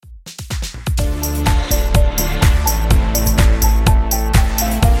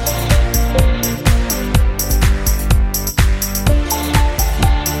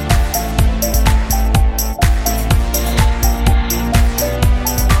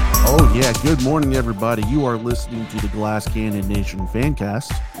Yeah, good morning, everybody. You are listening to the Glass Cannon Nation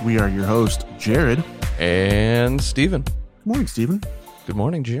Fancast. We are your host, Jared. And Steven. Good morning, Steven. Good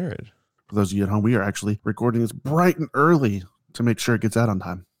morning, Jared. For those of you at home, we are actually recording this bright and early to make sure it gets out on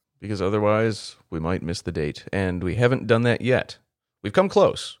time. Because otherwise, we might miss the date. And we haven't done that yet. We've come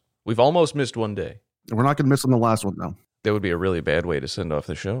close. We've almost missed one day. We're not going to miss on the last one, though. That would be a really bad way to send off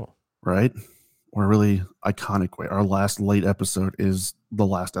the show. Right? Or a really iconic way. Our last late episode is the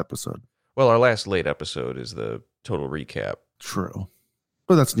last episode. Well, our last late episode is the total recap. True.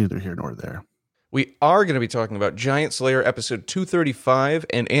 But that's neither here nor there. We are going to be talking about Giant Slayer episode 235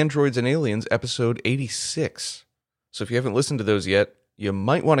 and Androids and Aliens episode 86. So if you haven't listened to those yet, you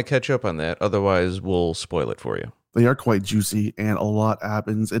might want to catch up on that. Otherwise, we'll spoil it for you. They are quite juicy, and a lot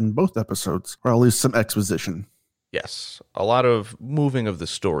happens in both episodes, or at least some exposition. Yes, a lot of moving of the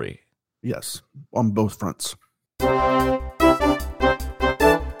story. Yes, on both fronts.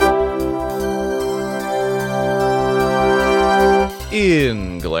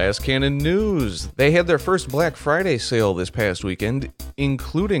 In Glass Cannon news, they had their first Black Friday sale this past weekend,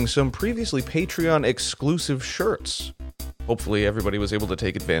 including some previously Patreon exclusive shirts. Hopefully everybody was able to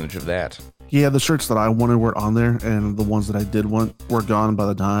take advantage of that. Yeah, the shirts that I wanted were on there, and the ones that I did want were gone by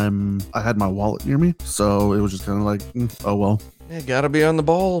the time I had my wallet near me. So it was just kind of like, oh well. You gotta be on the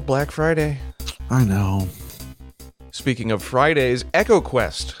ball, Black Friday. I know. Speaking of Fridays, Echo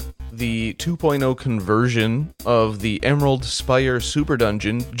Quest, the 2.0 conversion of the Emerald Spire Super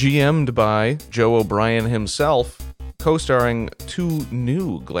Dungeon, GM'd by Joe O'Brien himself, co-starring two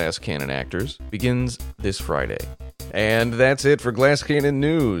new Glass Cannon actors, begins this Friday. And that's it for Glass Cannon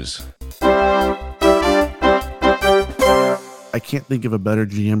news. I can't think of a better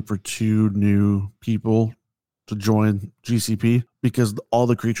GM for two new people to join GCP, because all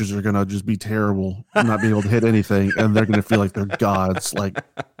the creatures are going to just be terrible, not be able to hit anything, and they're going to feel like they're gods, like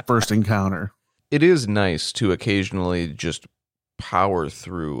first encounter. It is nice to occasionally just power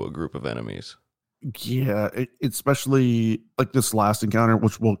through a group of enemies. Yeah, especially like this last encounter,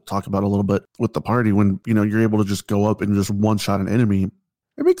 which we'll talk about a little bit with the party, when you're able to just go up and just one-shot an enemy.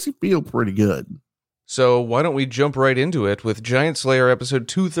 It makes you feel pretty good. So why don't we jump right into it with Giant Slayer episode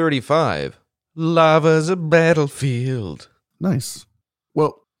 235, Lava's a Battlefield. Nice.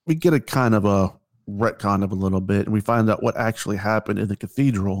 Well, we get a kind of a retcon of a little bit, and we find out what actually happened in the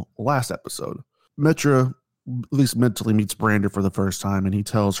cathedral last episode. Metra, at least mentally, meets Brander for the first time, and he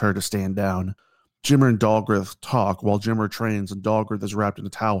tells her to stand down. Jimmer and Dalgrith talk while Jimmer trains, and Dalgrith is wrapped in a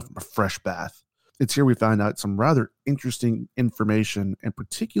towel from a fresh bath. It's here we find out some rather interesting information and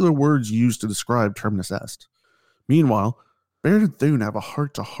particular words used to describe Terminus Est. Meanwhile, Baron and Thune have a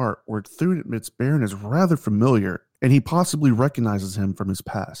heart-to-heart where Thune admits Baron is rather familiar, and he possibly recognizes him from his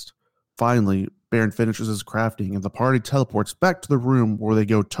past. Finally, Baron finishes his crafting, and the party teleports back to the room where they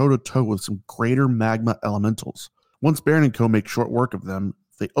go toe-to-toe with some greater magma elementals. Once Baron and co make short work of them,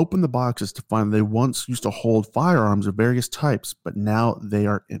 they open the boxes to find they once used to hold firearms of various types, but now they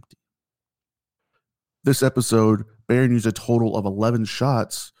are empty. This episode, Baron used a total of 11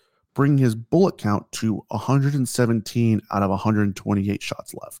 shots, bringing his bullet count to 117 out of 128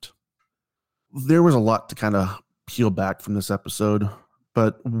 shots left. There was a lot to kind of peel back from this episode,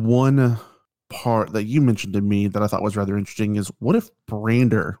 but one part that you mentioned to me that I thought was rather interesting is, what if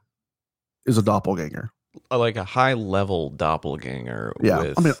Brander is a doppelganger? Like a high-level doppelganger.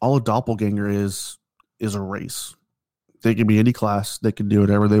 Yeah, I mean, all a doppelganger is a race. They can be any class. They can do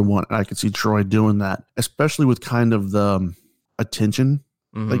whatever they want. And I could see Troy doing that, especially with kind of the attention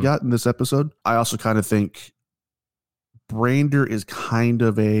they got in this episode. I also kind of think Brander is kind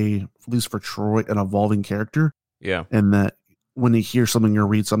of at least for Troy, an evolving character. Yeah. And that when he hears something or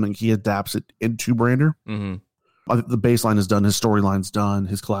reads something, he adapts it into Brander. Mm-hmm. The baseline is done, his storyline's done,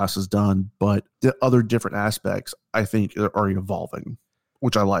 his class is done, but the other different aspects, I think, are evolving,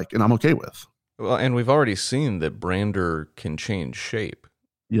 which I like, and I'm okay with. Well, and we've already seen that Brander can change shape.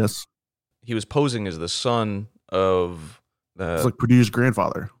 Yes. He was posing as the son of... it's like Perdue's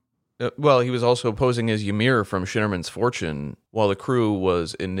grandfather. Well, he was also posing as Ymir from Shinnerman's Fortune, while the crew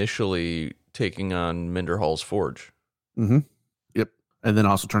was initially taking on Minderhall's Forge. Mm-hmm. Yep. And then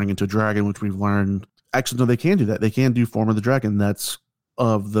also turning into a dragon, which we've learned... Actually, no, they can do that. They can do Form of the Dragon. That's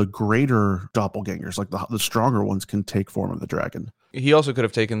of the greater doppelgangers, like the stronger ones can take Form of the Dragon. He also could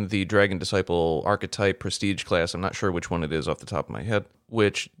have taken the Dragon Disciple Archetype Prestige class. I'm not sure which one it is off the top of my head,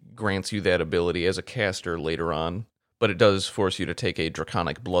 which grants you that ability as a caster later on. But it does force you to take a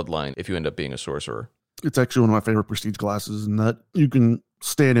Draconic Bloodline if you end up being a sorcerer. It's actually one of my favorite Prestige classes, in that you can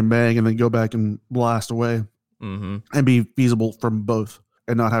stand and bang and then go back and blast away and be feasible from both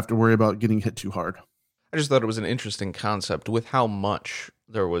and not have to worry about getting hit too hard. I just thought it was an interesting concept with how much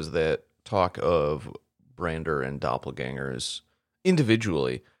there was that talk of Brander and doppelgangers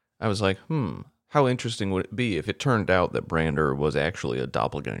individually, I was like, how interesting would it be if it turned out that Brander was actually a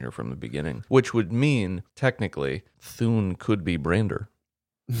doppelganger from the beginning? Which would mean, technically, Thune could be Brander.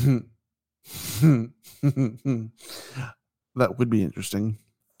 That would be interesting.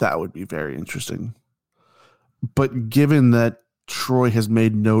 That would be very interesting. But given that Troy has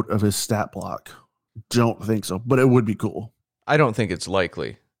made note of his stat block, don't think so. But it would be cool. I don't think it's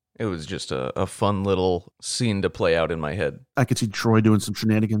likely. It was just a fun little scene to play out in my head. I could see Troy doing some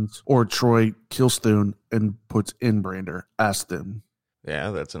shenanigans. Or Troy kills Thune and puts in Brander as Thune.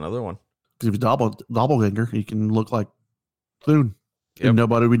 Yeah, that's another one. If he's doppelganger, he can look like Thune. Yep. And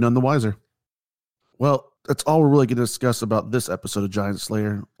nobody would be none the wiser. Well, that's all we're really going to discuss about this episode of Giant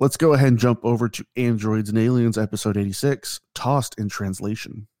Slayer. Let's go ahead and jump over to Androids and Aliens, episode 86, Tossed in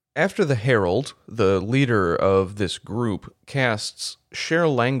Translation. After the Herald, the leader of this group, casts Share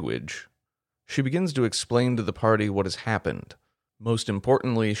Language, she begins to explain to the party what has happened. Most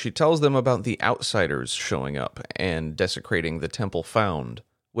importantly, she tells them about the outsiders showing up and desecrating the temple found,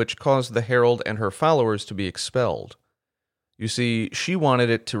 which caused the Herald and her followers to be expelled. You see, she wanted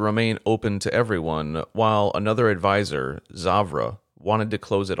it to remain open to everyone, while another advisor, Zavra, wanted to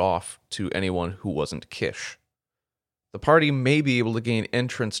close it off to anyone who wasn't Kish. The party may be able to gain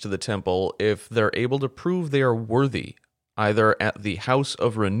entrance to the temple if they're able to prove they are worthy, either at the House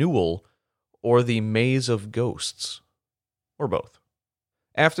of Renewal or the Maze of Ghosts, or both.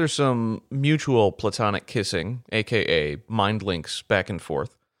 After some mutual platonic kissing, aka mind links back and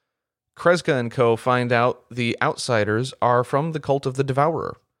forth, Kreska and co. find out the outsiders are from the Cult of the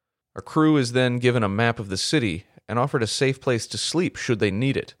Devourer. Our crew is then given a map of the city and offered a safe place to sleep should they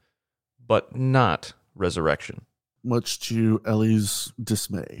need it, but not resurrection. Much to Ellie's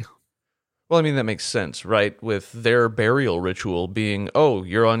dismay. Well, I mean, that makes sense, right? With their burial ritual being, oh,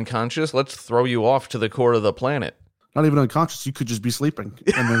 you're unconscious? Let's throw you off to the core of the planet. Not even unconscious, you could just be sleeping.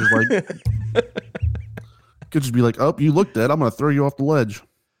 And there's like... could just be like, oh, you look dead, I'm going to throw you off the ledge.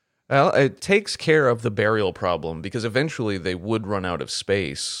 Well, it takes care of the burial problem, because eventually they would run out of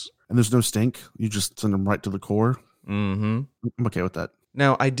space. And there's no stink. You just send them right to the core. Mm-hmm. I'm okay with that.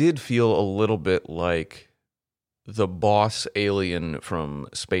 Now, I did feel a little bit like the boss alien from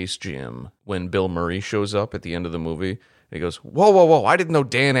Space Jam when Bill Murray shows up at the end of the movie. And he goes, whoa, I didn't know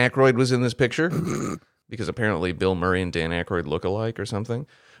Dan Aykroyd was in this picture. Because apparently Bill Murray and Dan Aykroyd look alike or something.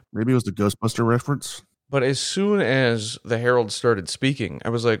 Maybe it was the Ghostbuster reference. But as soon as the Herald started speaking, I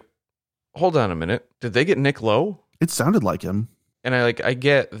was like, hold on a minute. Did they get Nick Lowe? It sounded like him. And I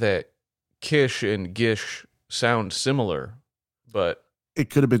get that Kish and Gish sound similar, but it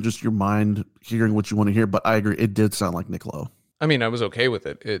could have been just your mind hearing what you want to hear, but I agree, it did sound like Nick Lowe. I mean, I was okay with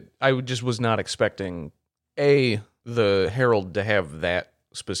it. I just was not expecting, the Herald to have that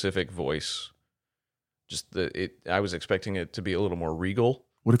specific voice. I was expecting it to be a little more regal.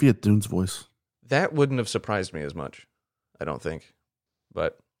 What if he had Thune's voice? That wouldn't have surprised me as much, I don't think.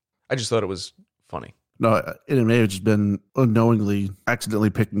 But I just thought it was funny. No, it may have just been unknowingly, accidentally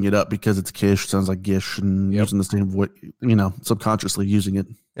picking it up because it's Kish, sounds like Gish, and using the same voice, subconsciously using it.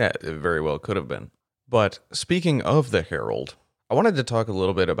 Yeah, it very well could have been. But speaking of the Herald, I wanted to talk a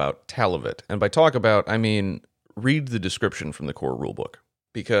little bit about Talavet. And by talk about, I mean read the description from the core rulebook.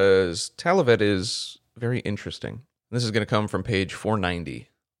 Because Talavet is very interesting. This is going to come from page 490.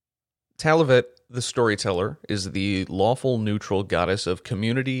 Talavet, the storyteller, is the lawful neutral goddess of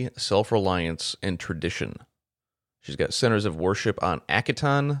community, self-reliance, and tradition. She's got centers of worship on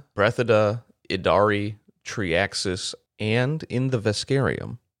Akiton, Brethida, Idari, Triaxis, and in the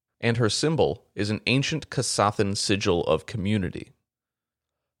Vescarium. And her symbol is an ancient Kasathan sigil of community.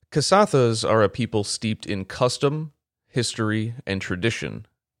 Kasathas are a people steeped in custom, history, and tradition,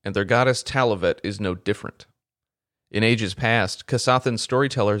 and their goddess Talavet is no different. In ages past, Kasathan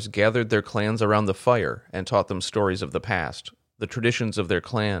storytellers gathered their clans around the fire and taught them stories of the past, the traditions of their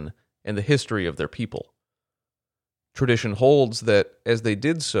clan, and the history of their people. Tradition holds that, as they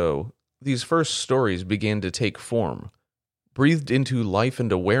did so, these first stories began to take form, breathed into life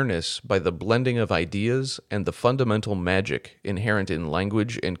and awareness by the blending of ideas and the fundamental magic inherent in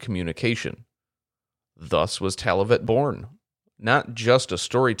language and communication. Thus was Talavet born, not just a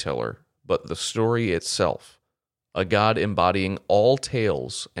storyteller, but the story itself. A god embodying all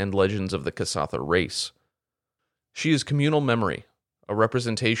tales and legends of the Kasatha race. She is communal memory, a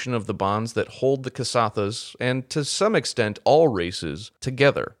representation of the bonds that hold the Kasathas, and to some extent all races,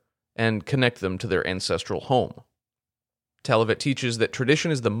 together, and connect them to their ancestral home. Talavet teaches that tradition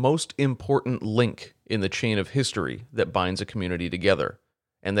is the most important link in the chain of history that binds a community together,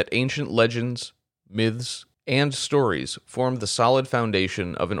 and that ancient legends, myths, and stories formed the solid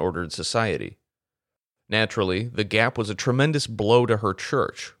foundation of an ordered society. Naturally, the gap was a tremendous blow to her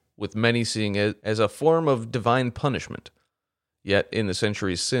church, with many seeing it as a form of divine punishment. Yet, in the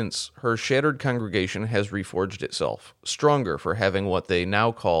centuries since, her shattered congregation has reforged itself, stronger for having what they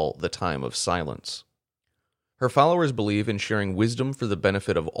now call the time of silence. Her followers believe in sharing wisdom for the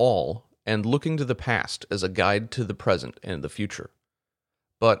benefit of all, and looking to the past as a guide to the present and the future.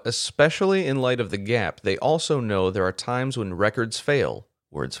 But especially in light of the gap, they also know there are times when records fail,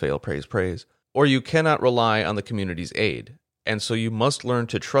 words fail, praise, praise, or you cannot rely on the community's aid, and so you must learn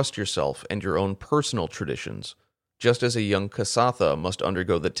to trust yourself and your own personal traditions, just as a young Kasatha must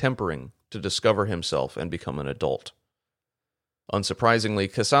undergo the tempering to discover himself and become an adult.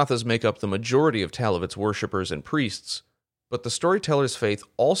 Unsurprisingly, Kasathas make up the majority of Talavet's worshippers and priests, but the storyteller's faith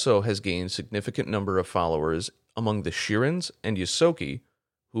also has gained significant number of followers among the Shirans and Yosoki,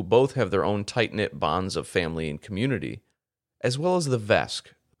 who both have their own tight-knit bonds of family and community, as well as the Vesk,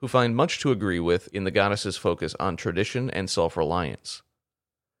 who find much to agree with in the goddess's focus on tradition and self-reliance.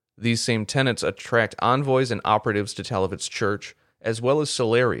 These same tenets attract envoys and operatives to Talavet's church, as well as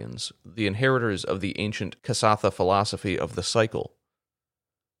Solarians, the inheritors of the ancient Kasatha philosophy of the cycle.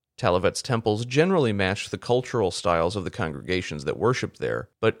 Talavet's temples generally match the cultural styles of the congregations that worship there,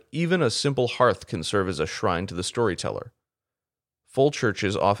 but even a simple hearth can serve as a shrine to the storyteller. Full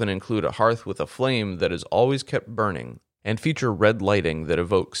churches often include a hearth with a flame that is always kept burning, and feature red lighting that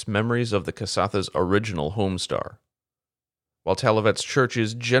evokes memories of the Kasatha's original homestar. While Talavet's church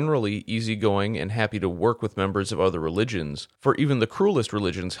is generally easygoing and happy to work with members of other religions, for even the cruelest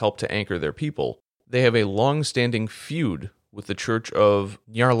religions help to anchor their people, they have a long-standing feud with the church of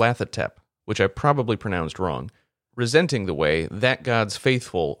Nyarlathotep, which I probably pronounced wrong, resenting the way that god's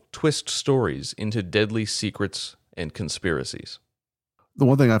faithful twist stories into deadly secrets and conspiracies. The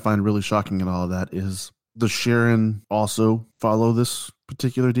one thing I find really shocking in all of that is the Shiran also follow this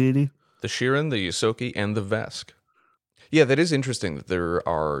particular deity. The Shiran, the Yosoki, and the Vesk. Yeah, that is interesting that there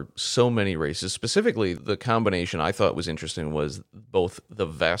are so many races. Specifically, the combination I thought was interesting was both the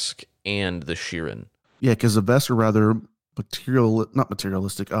Vesk and the Shiran. Yeah, because the Vesk are rather not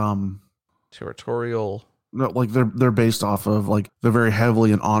materialistic. Territorial. No, like they're based off of like they're very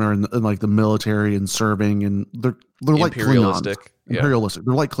heavily in honor and like the military and serving, and they're like imperialistic. Klingons. Imperialistic.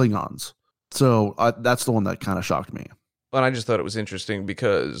 They're like Klingons. So that's the one that kind of shocked me. And I just thought it was interesting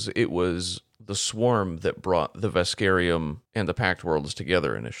because it was the swarm that brought the Veskarium and the Pact Worlds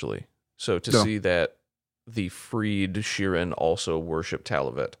together initially. So to see that the freed Shiran also worship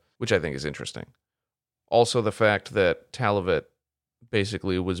Talavet, which I think is interesting. Also the fact that Talavet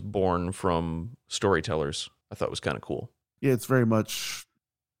basically was born from storytellers, I thought was kind of cool. Yeah, it's very much,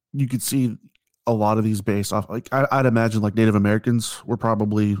 you could see a lot of these based off, like I'd imagine like Native Americans were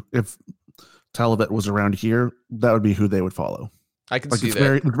probably, if Talavet was around here, that would be who they would follow. I can like see it's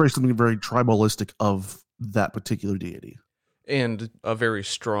that. Very something very tribalistic of that particular deity. And a very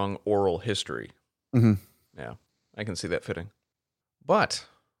strong oral history. Mm-hmm. Yeah, I can see that fitting. But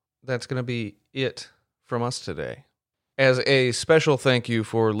that's going to be it from us today. As a special thank you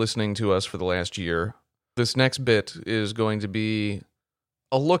for listening to us for the last year, this next bit is going to be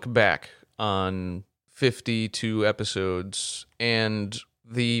a look back on 52 episodes and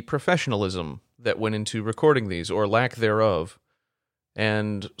the professionalism that went into recording these, or lack thereof,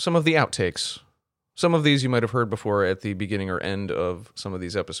 and some of the outtakes. Some of these you might have heard before at the beginning or end of some of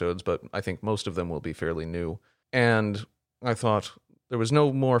these episodes, but I think most of them will be fairly new. And I thought there was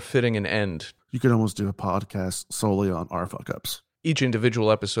no more fitting an end. You could almost do a podcast solely on our fuck-ups. Each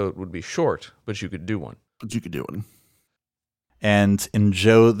individual episode would be short, but you could do one. And in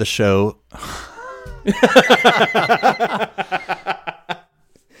Joe the Show...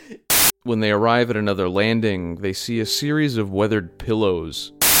 When they arrive at another landing, they see a series of weathered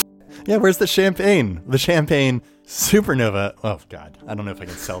pillows. Yeah, where's the champagne? The champagne supernova. Oh, God. I don't know if I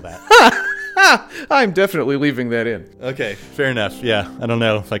can sell that. I'm definitely leaving that in. Okay, fair enough. Yeah, I don't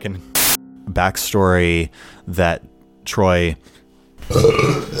know if I can... Backstory that Troy...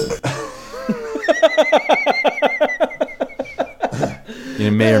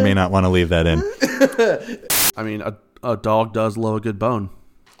 You may or may not want to leave that in. I mean, a dog does love a good bone.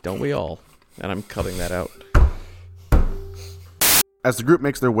 Don't we all? And I'm cutting that out. As the group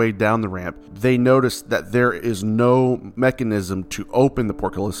makes their way down the ramp, they notice that there is no mechanism to open the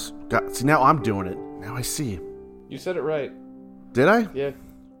portcullis. God, see, now I'm doing it. Now I see. You said it right. Did I? Yeah.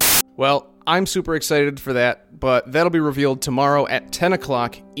 Well, I'm super excited for that, but that'll be revealed tomorrow at 10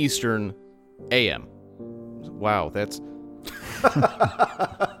 o'clock Eastern a.m. Wow, that's...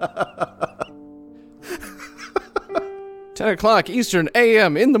 10 o'clock Eastern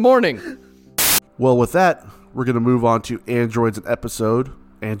a.m. in the morning. Well, with that, we're going to move on to Androids and Episode.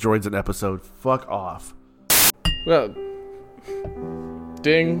 Androids and Episode. Fuck off. Well,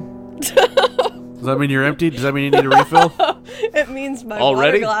 ding. Does that mean you're empty? Does that mean you need a refill? It means my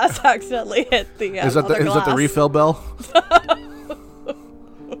Already? water glass accidentally hit the Is that the refill bell?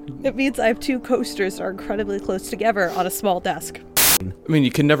 It means I have two coasters that are incredibly close together on a small desk. I mean, you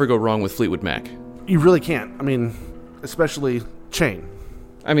can never go wrong with Fleetwood Mac. You really can't. I mean, especially Chain.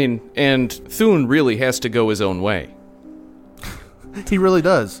 I mean, and Thune really has to go his own way. He really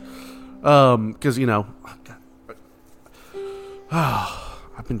does. Because,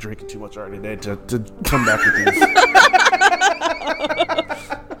 I've been drinking too much already today to come back with these.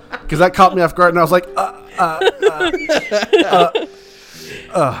 Because that caught me off guard, and I was like,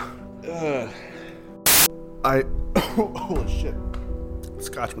 holy shit.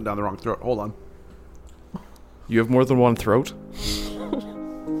 Scotch went down the wrong throat. Hold on. You have more than one throat?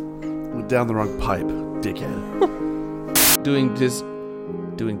 Went down the wrong pipe, dickhead. Doing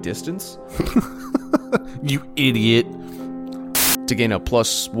distance? You idiot. To gain a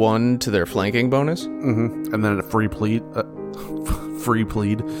 +1 to their flanking bonus? Mm-hmm. And then a free plead.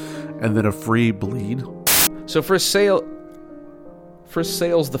 And then a free bleed. So for sale's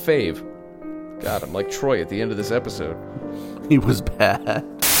the fave. God, I'm like Troy at the end of this episode. He was bad.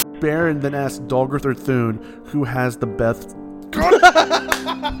 Baron then asked Dolgurthur Thune who has the best.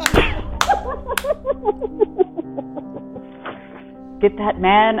 Get that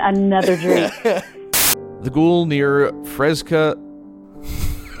man another drink. The ghoul near Fresca.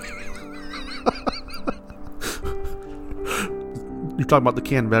 You're talking about the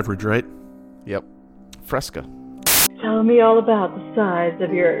canned beverage, right? Yep. Fresca. Tell me all about the size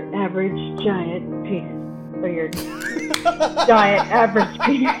of your average giant penis. Or your giant average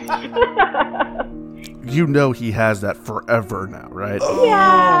penis. You know he has that forever now, right?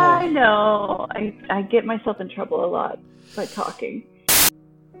 Yeah, I know. I get myself in trouble a lot by talking.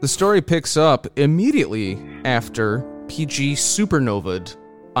 The story picks up immediately after PG supernovaed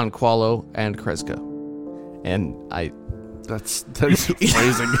on Qualo and Kreska. And That's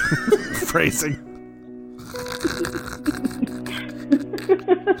phrasing. Phrasing.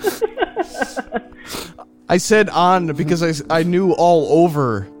 I said on because I knew all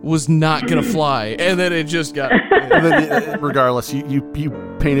over was not going to fly, and then it just got... And then, regardless, you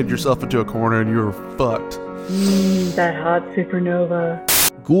painted yourself into a corner and you were fucked. That hot supernova.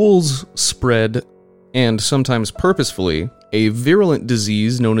 Ghouls spread, and sometimes purposefully, a virulent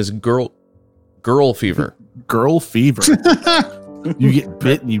disease known as girl fever. Girl fever. You get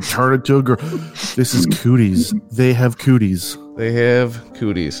bit and you turn into a girl. This is cooties. They have cooties. They have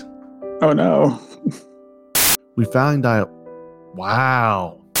cooties. Oh no. We found out.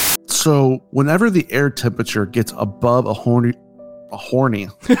 Wow. So whenever the air temperature gets above a horny.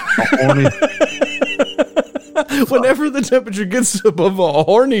 Whenever the temperature gets above a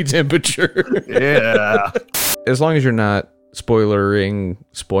horny temperature. Yeah. As long as you're not spoiling.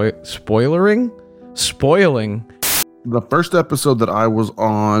 The first episode that I was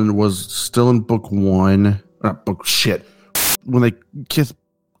on was still in book 1. Not book shit. When they kiss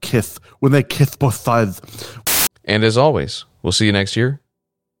both sides. And as always, we'll see you next year.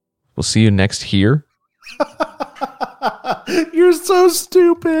 We'll see you next here. You're so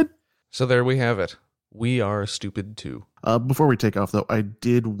stupid. So there we have it. We are stupid too. Before we take off, though, I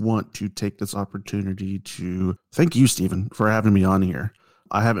did want to take this opportunity to thank you, Stephen, for having me on here.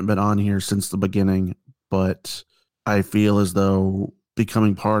 I haven't been on here since the beginning, but I feel as though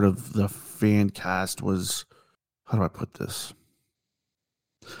becoming part of the fan cast was, how do I put this?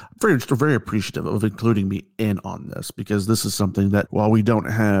 I'm very appreciative of including me in on this, because this is something that, while we don't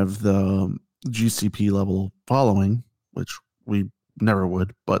have the GCP level following, which we never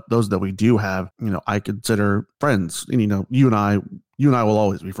would, but those that we do have, I consider friends. And you and I will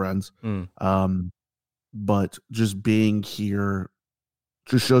always be friends. But just being here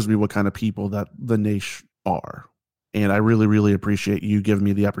just shows me what kind of people that the niche are, and I really, really appreciate you giving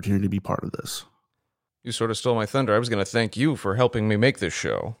me the opportunity to be part of this. You sort of stole my thunder. I was going to thank you for helping me make this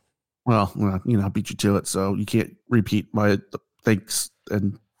show. Well, I beat you to it, so you can't repeat my thanks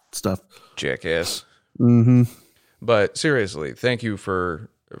and stuff. Jackass. Mm-hmm. But seriously, thank you for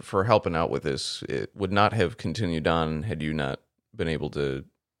helping out with this. It would not have continued on had you not been able to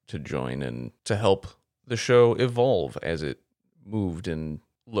join and to help the show evolve as it moved and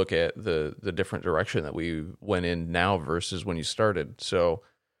look at the different direction that we went in now versus when you started. So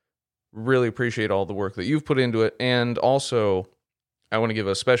really appreciate all the work that you've put into it. And also, I want to give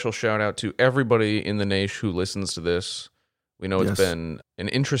a special shout out to everybody in the niche who listens to this. We know it's been an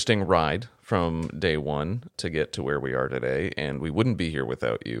interesting ride from day one to get to where we are today, and we wouldn't be here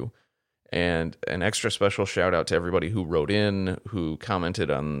without you. And an extra special shout out to everybody who wrote in, who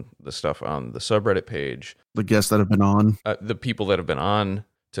commented on the stuff on the subreddit page. The guests that have been on. The people that have been on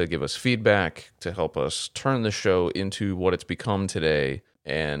to give us feedback, to help us turn the show into what it's become today,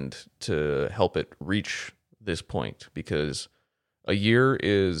 and to help it reach this point. Because a year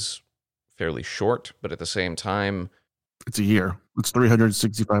is fairly short, but at the same time, it's a year. It's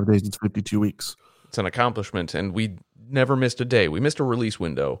 365 days. It's 52 weeks. It's an accomplishment, and we never missed a day. We missed a release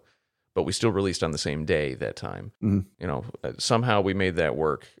window, but we still released on the same day that time. Mm. You know, somehow we made that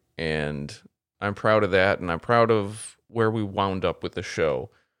work, and I'm proud of that, and I'm proud of where we wound up with the show.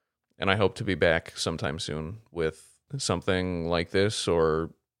 And I hope to be back sometime soon with something like this,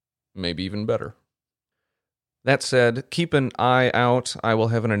 or maybe even better. That said, keep an eye out. I will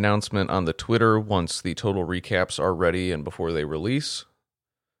have an announcement on the Twitter once the total recaps are ready and before they release.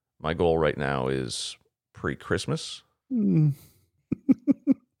 My goal right now is pre-Christmas. Mm.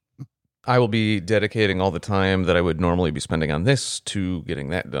 I will be dedicating all the time that I would normally be spending on this to getting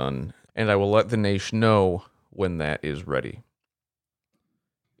that done, and I will let the nation know when that is ready.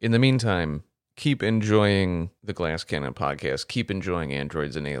 In the meantime, keep enjoying the Glass Cannon podcast. Keep enjoying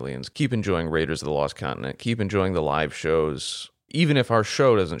Androids and Aliens. Keep enjoying Raiders of the Lost Continent. Keep enjoying the live shows. Even if our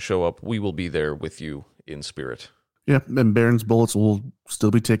show doesn't show up, we will be there with you in spirit. Yeah, and Baron's bullets will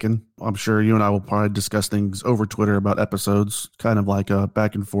still be ticking. I'm sure you and I will probably discuss things over Twitter about episodes, kind of like a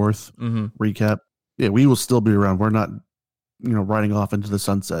back and forth recap. Yeah, we will still be around. We're not, riding off into the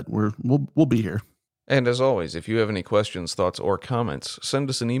sunset. We'll be here. And as always, if you have any questions, thoughts, or comments, send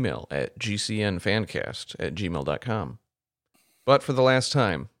us an email at gcnfancast@gmail.com. But for the last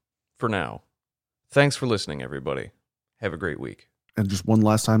time, for now, thanks for listening, everybody. Have a great week. And just one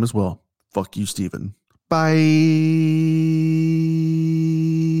last time as well. Fuck you, Steven. Bye.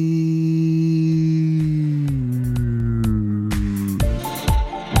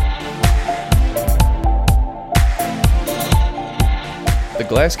 The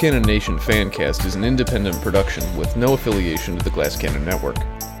Glass Cannon Nation Fancast is an independent production with no affiliation to the Glass Cannon Network.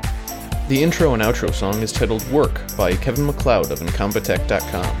 The intro and outro song is titled Work by Kevin MacLeod of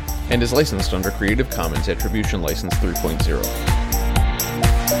Incompetech.com and is licensed under Creative Commons Attribution License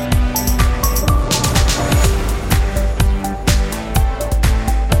 3.0.